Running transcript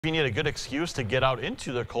If you need a good excuse to get out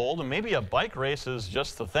into the cold, maybe a bike race is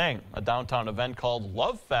just the thing. A downtown event called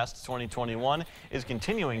Love Fest 2021 is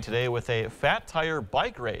continuing today with a fat tire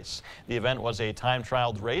bike race. The event was a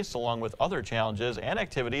time-trialed race along with other challenges and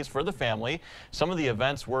activities for the family. Some of the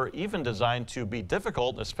events were even designed to be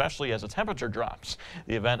difficult, especially as the temperature drops.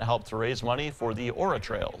 The event helped to raise money for the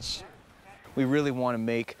ora-trails. We really want to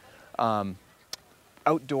make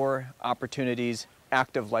outdoor opportunities,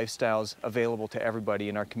 active lifestyles available to everybody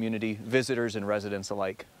in our community, visitors and residents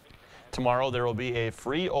alike. Tomorrow there will be a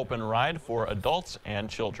free open ride for adults and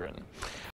children.